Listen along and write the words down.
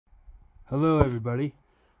Hello everybody,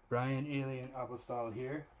 Brian Alien Apostol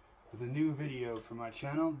here with a new video for my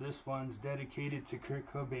channel. This one's dedicated to Kurt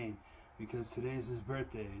Cobain because today's his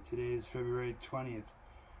birthday. Today is February 20th,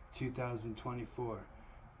 2024.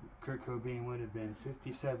 Kurt Cobain would have been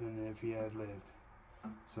 57 if he had lived.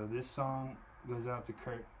 So this song goes out to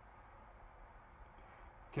Kurt.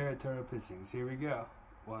 Territorial Pissings. Here we go.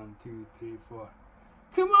 1, 2, 3, 4.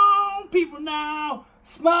 Come on, people now,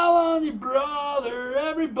 smile on your brother.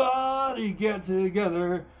 Everybody get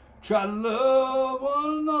together. Try to love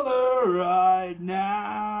one another right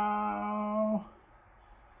now.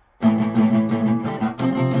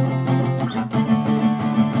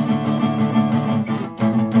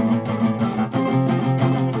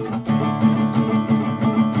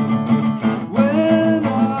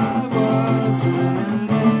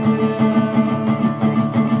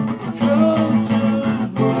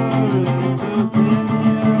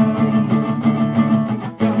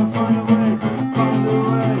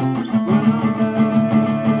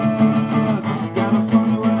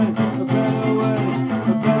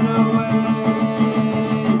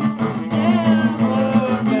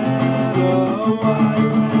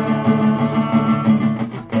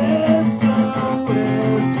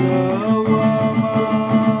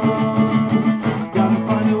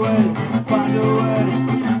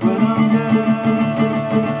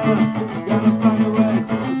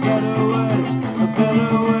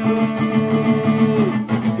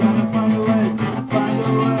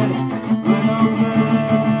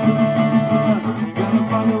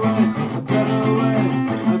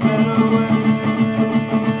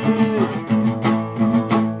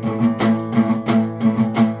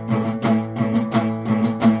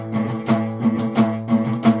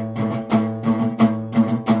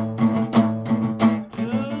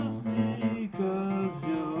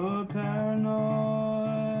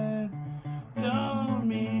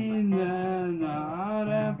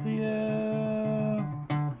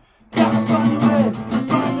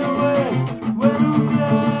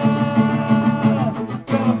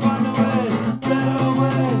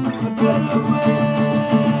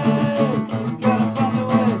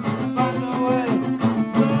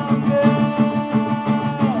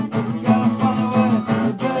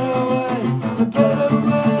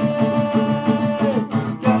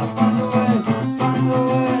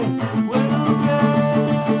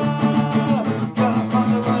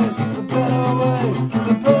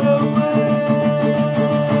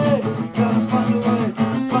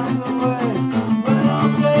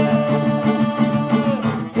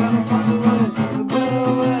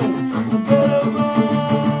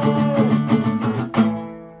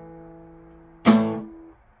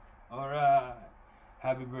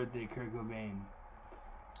 Happy birthday, Kurt Cobain.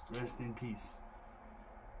 Rest in peace.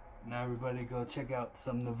 Now everybody go check out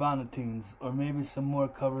some Nirvana tunes, or maybe some more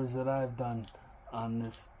covers that I've done on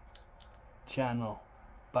this channel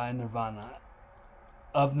by Nirvana.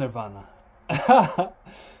 Of Nirvana.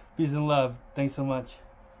 Peace and love. Thanks so much.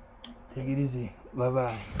 Take it easy.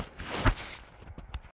 Bye-bye.